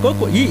ṣáájú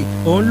àkókò yìí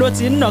òun ló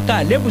ti ń nàka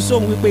àlébù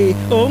sóhun wípé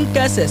òun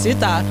kẹsẹ̀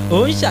síta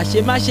òun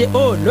ṣàṣemáṣe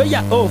ó lóyà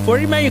ó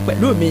forí mẹ́yìn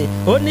pẹ̀lú mi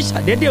ó ní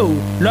ṣàdédé o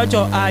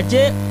lọ́jọ́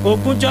ajé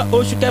 20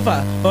 oṣù kẹfà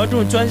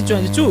ọdún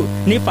 2022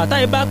 ni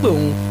Fatai bá pè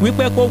òun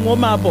wípé kó wọn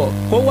máa bọ̀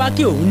kó wá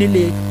kí òun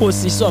nílé kò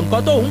sì sọ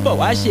nǹkan tóun bọ̀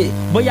wá ṣe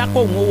bóyá kó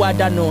wọn wá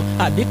dáná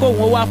àbí kó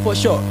wọn wá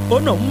fọṣọ ó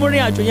nà ń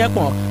múrin àjò yẹn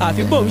pọ̀n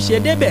àfi bóun ṣe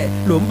débẹ̀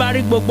lòun bá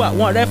rí gbogbo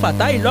àwọn ọ̀rẹ́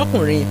Fatai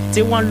lọ́kùnrin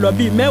tí wọ́n ń lọ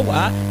bíi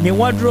 10 ni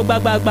wọ́n dúró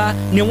gbágbágbá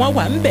ni wọ́n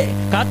wà ń bẹ̀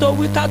ká tó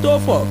wí ká tó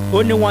fọ̀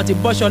ó ní wọ́n ti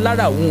bọ́ṣọ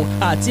lára òun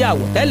àti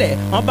àwọ̀tẹ́lẹ̀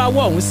wọ́n bá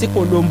wọ̀ òun sí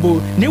Kolombo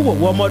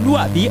níwòwò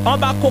ọmọlúwàbí wọ́n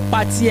bá kó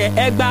patiẹ̀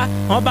ẹgbá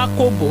wọ́n bá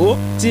kó bò ó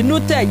tinú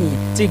tẹ̀yìn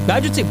ti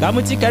gbájú ti gbámú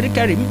tí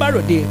kẹ́ríkẹ́rí ń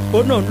bàròdè ó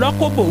náà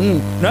lọ́kó bòun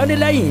lọ́ní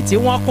lẹ́yìn tí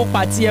wọ́n kó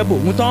patiẹ̀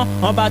bòun tán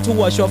wọ́n bá tún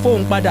wọṣọ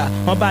fóun padà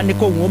wọ́n bá ní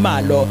kóun ó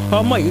máa lọ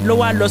ọmọ yìí ló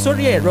wá lọ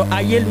sórí ẹ̀rọ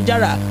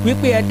ayélujára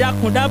wípé ẹ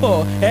dákun dábọ̀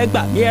ẹ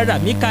gbà mí ẹ rà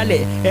mí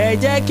kalẹ̀ ẹ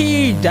jẹ́ kí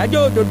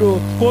ìdájọ́ òdodo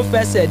kó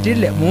fẹsẹ̀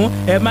dílẹ̀ mú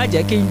ẹ má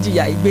jẹ́ kí n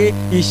jìyà ìgbé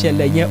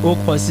ìṣẹ̀lẹ̀ yẹn ó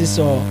kọ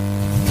sísọ.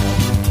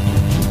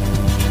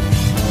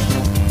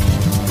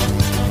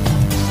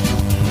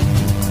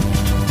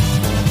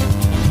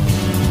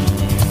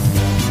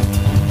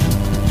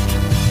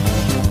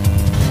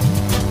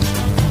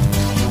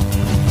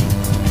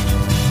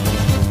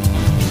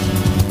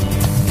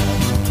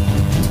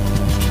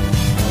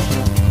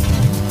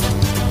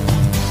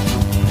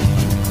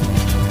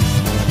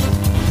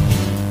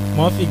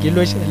 Mọ́fìgì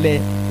ló ṣẹlẹ̀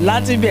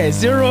láti bẹ̀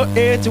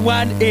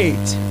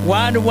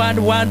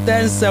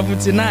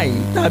 0818-111-1079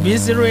 tàbí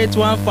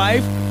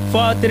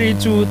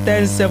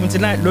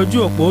 0815-432-1079 lójú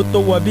òpó tó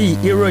wọ bí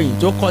ìròyìn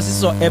tó kọ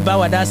sísọ ẹ bá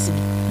wa dá sí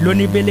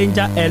lóní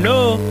belenja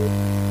hello.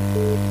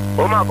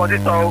 ó máa kọ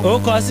sísọ o. ó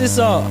kọ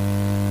sísọ.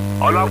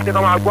 ọlọ́run tí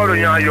ká máa gbọ́dọ̀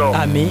yan ayọ̀.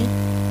 àmín.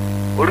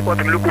 orúkọ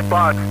tèmi lókun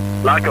pad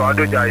láti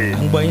Adójàyè. à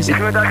ń gbọ́ yín sí.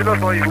 ìfúnmi dájú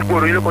lọ́sàn-án ìgbogbo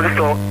òròyìn ló kọ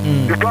sísọ.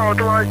 ṣùgbọ́n àwọn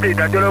tó máa ń ṣe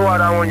ìdájọ́ lọ́wọ́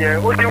ara wọn yẹn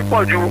ó ti ń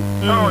pọ̀ ju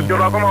táwọn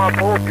ìjọba kan máa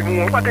fọwọ́ òfin mú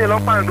wọn pàtẹ́ yẹn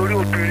lọ́pàá nítorí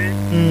obìnrin.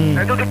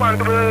 ẹni tó tún pààyàn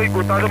tó fẹ́ ìgò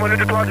ta sọmọ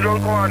lójú tó wá dúró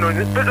kọ́ àná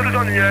ní pé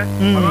solution nìyẹn.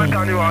 aláǹtà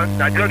ni wa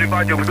Nàìjíríà ti bá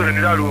jẹ òkú tó lè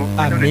ní dàrú.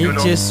 àmín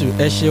Jésù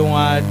ẹ ṣeun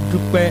a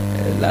dúpẹ́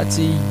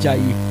láti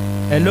Ìjàyè.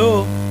 hello.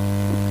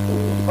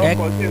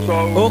 ọkọ̀ sísọ.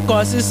 ó kọ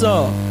sísọ.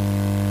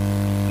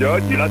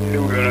 jọ́ọ̀jì láti ilé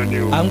ìwé ni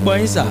o. à ń gbọ́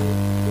yín sà.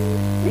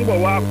 ń bọ̀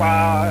wá pa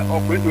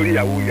ọkùnrin torí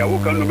ìyàwó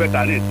kan ló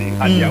mẹ́ta lè sí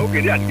àti ìyàwó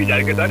kejì àti kejì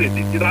àríkẹta lè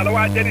sí títà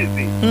lọ́wọ́ ajẹ́ lè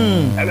sí.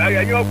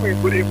 ẹ̀yìn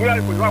ọkùnrin ìgbóná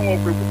ìpòlú àwọn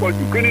ọkùnrin púpọ̀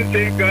jù kí ni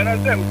ṣe gan-an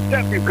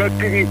sẹ́ẹ̀fì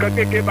nǹkan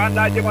kékeré bá ń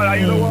lájẹ́ mọ́ra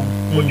yín lọ́wọ́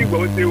ó ti gbọ́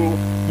ó ṣe o.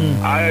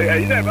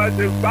 ẹ̀yin náà bá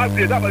ṣe bá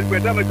ṣe dáàbò ti pẹ̀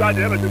dáàbò ti pẹ̀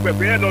dáàbò ti pẹ̀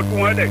pé ẹ lọ tún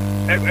wọn lẹ̀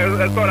ẹ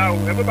sọ́ra o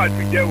ẹ bá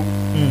ti jẹ́ o.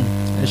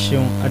 ẹ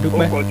ṣeun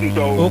adúpẹ́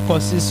ó kọ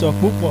sísọ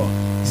púpọ̀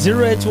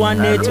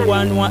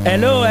 0818111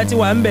 hello ẹ ti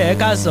wà ń bẹ̀ ẹ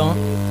káàsán.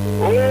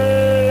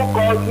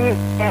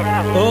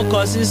 ó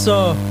kọ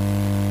sísọ.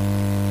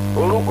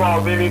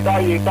 orúkọ mi ni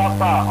Táyé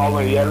Tápà ọmọ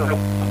ìyẹn ló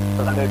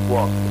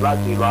network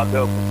láti ìlú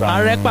Abẹ́òkúta.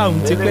 arẹ́pà òun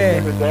ti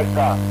pẹ́.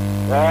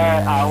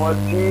 àwọn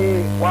tí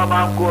wọ́n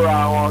máa ń kóra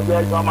wọn jẹ́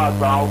kí wọ́n máa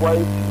gba àwọn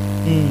wọ́ìsì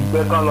pé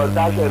kán lọ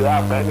dáṣẹ̀rẹ́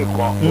àfẹ́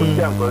nìkan ó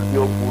jẹ́ nǹkan tí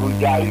ó burú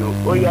jáyò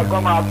ó yẹ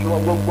kán máa fi wọn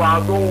gbogbo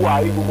àwọn tó ń wà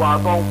yìí gbogbo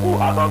àwọn tó ń kó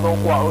àtọ́ tó ń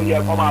kó ó yẹ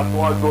kán máa fi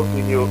wọn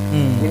dófin ni o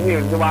ìní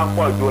ìlú máa ń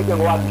pọ̀ ju ó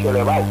tẹ́lẹ̀ wá ti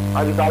ṣẹlẹ̀ báyìí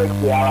wọ́n ti sáré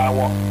pe ara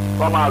wọn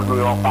kán máa lò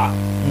yàn pa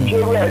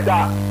ṣérú ẹ̀dá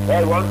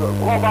wọ́n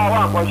bá wà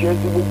nǹkan ṣe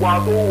sí gbogbo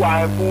àwọn tó ń wà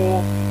ẹ fún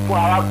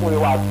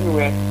arákùnrin wà sí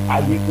rẹ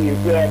àti ti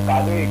ìfẹ́ ẹ̀ka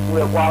ní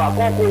ìpínlẹ̀ Kwara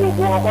kọ́ kó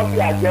gbogbo wọn kọ́ sí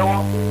àjẹ́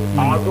wọn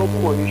àwọn tó kù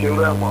ò ní ṣerú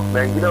ẹ̀ mọ́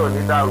Nàìjíríà ò ní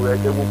dàrú ẹ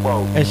ṣe púpọ̀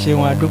o. ẹ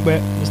ṣeun àdúpẹ́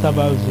Mr.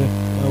 Bawuzi.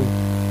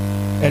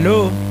 hello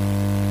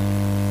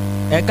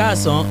ẹ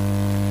káàsán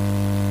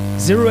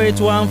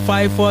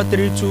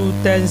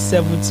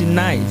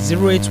 08154321079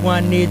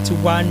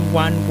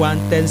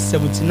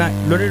 08181111079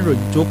 lórí ìròyìn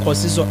tó kọ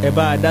sísọ ẹ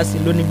bá a dá sí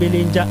lóní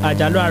belenja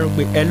àjálù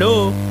àrùngbè hello.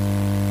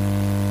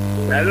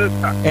 hello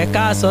sir. ẹ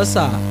káàsán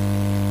sà.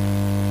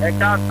 ẹ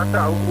káàsán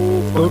sà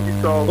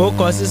ó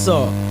kọ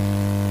sísọ.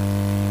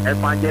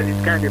 Evangelist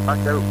Kẹ́hìndé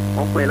Pásítọ̀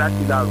wọ́n pè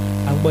láti Ìlàrò.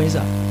 à ń gbọ́ yín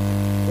sà.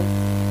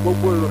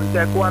 gbogbo ìròyìn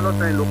tẹ́ kó wá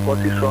lọ́sàn-án ló kọ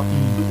sísọ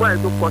ṣùgbọ́n èyí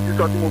tó kọ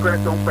sísọ tí mo fẹ́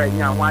sọ ń pa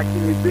ẹ̀yìn àwọn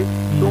ajínigbé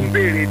tó ń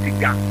béèrè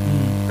dìgà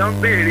tó ń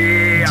béèrè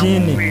àwọn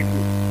ohun èlò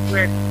fún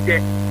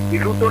ẹ̀jẹ̀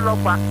ìlú tó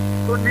lọ́pa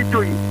tó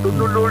níjòyè tó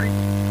lólórí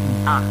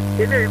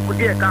eléyìí kò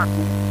díẹ̀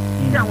káàtó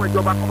tí àwọn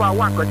ìjọba kan bá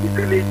wà nǹkan ti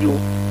délé yìí o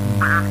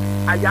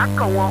àyà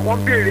kan wọ́n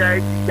béèrè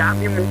ìjà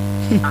mímu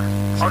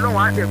Ọlọ́run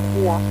á dẹ̀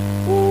fún wọn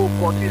ó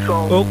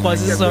kọ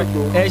sísọ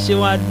ẹ ṣe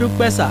wọn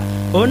adúpẹ́ sà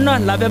òun náà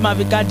la fẹ́ máa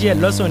fi ká díẹ̀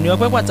lọ́sàn-án ní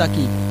ọpẹ́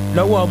pàtàkì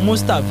lọ́wọ́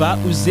Mustapha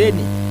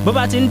Uzeni bó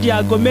bá ti ń di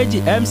aago méjì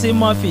MC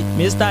Murphy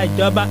Mr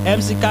Ìjọba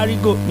MC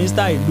Karigo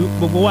Mr Ìlú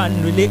gbogbo wà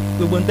nínú ilé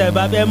gbogbo ń tẹ́ ẹ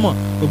bá fẹ́ mọ̀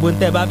gbogbo ń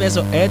tẹ́ ẹ bá fẹ́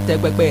sọ ẹ tẹ́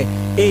pẹpẹ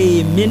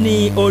èmi ní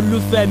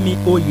Olúfẹ́mi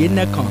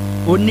Oyènẹ́kan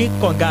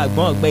oníkànga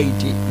àgbọ̀n ọ̀gbẹ́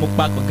ìdè mo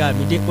pa kànga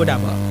mi dé ó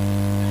dàbọ̀.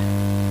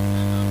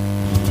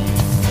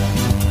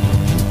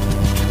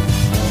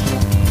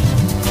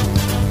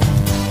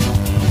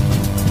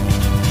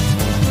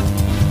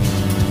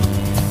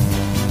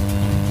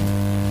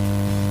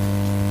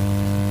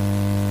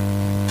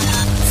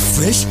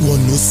 Fresh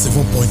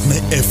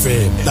 107.9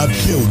 FM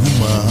lábẹ́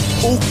Olúmọ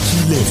ó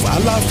kilẹ̀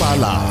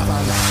fàlàfàlà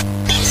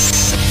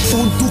ó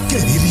ń dún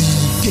kẹ̀rìírí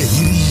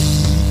kẹ̀rìírí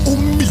ó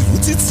ń mìlú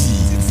títì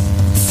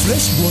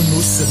Fresh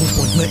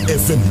 107.9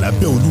 FM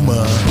lábẹ́ Olúmọ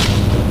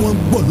wọ́n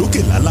gbọ́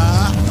lókè lálá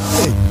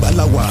Ẹ̀gbá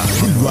la wà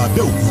nílùú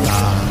Abẹ́òkúta.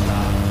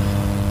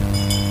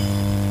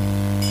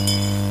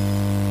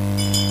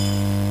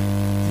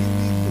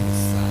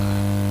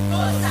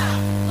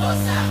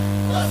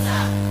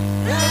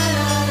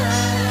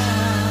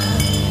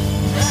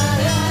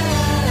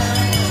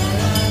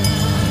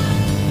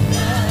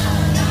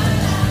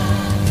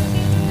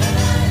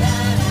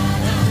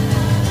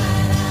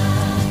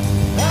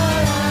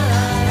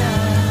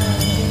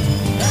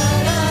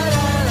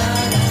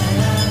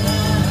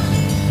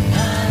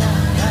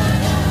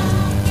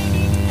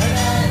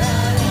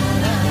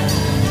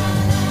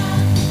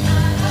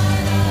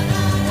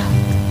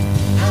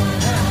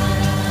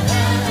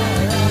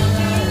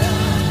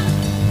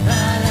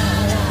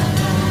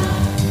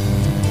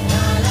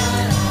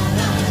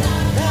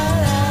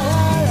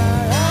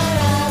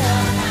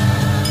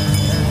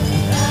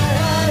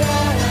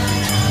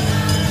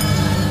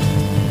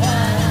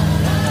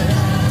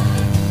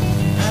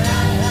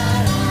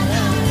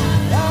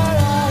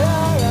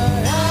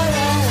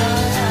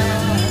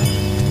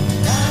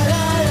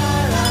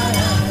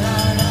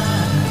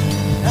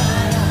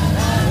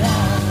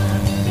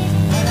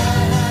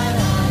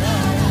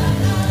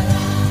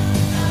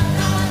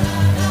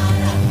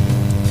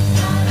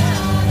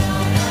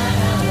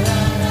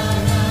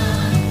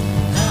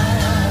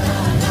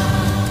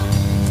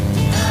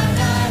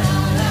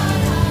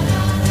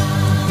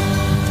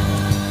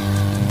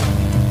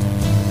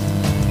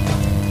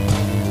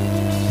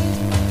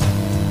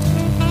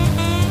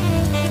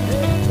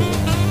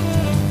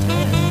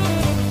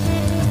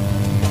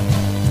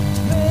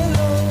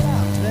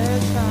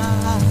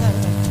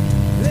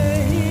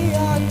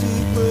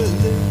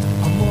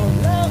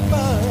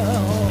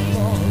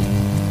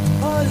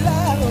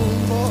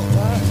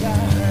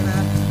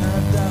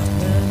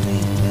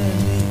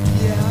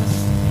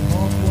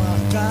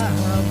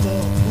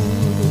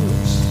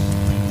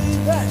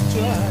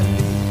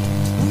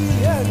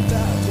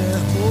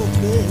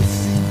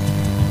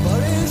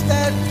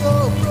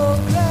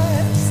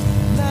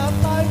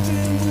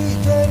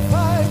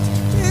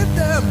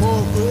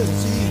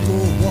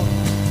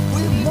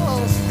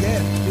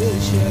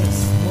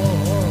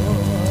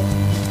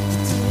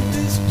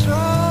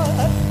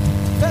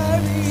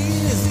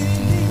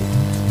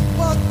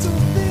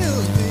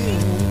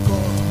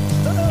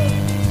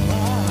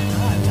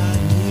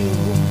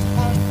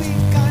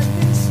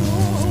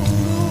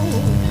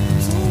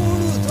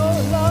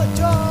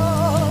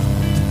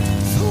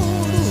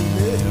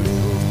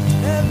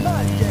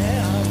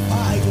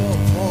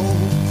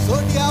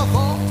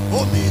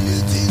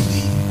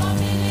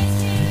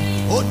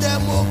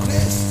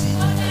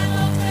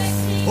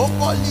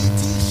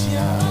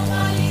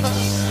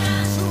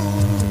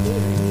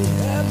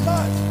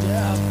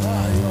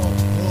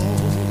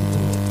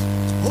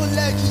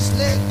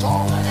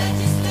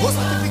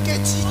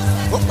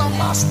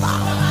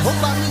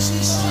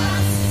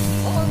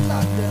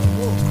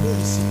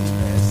 Democracy,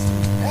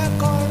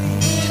 ẹ̀kọ́ rí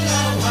ilé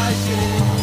wa ṣe.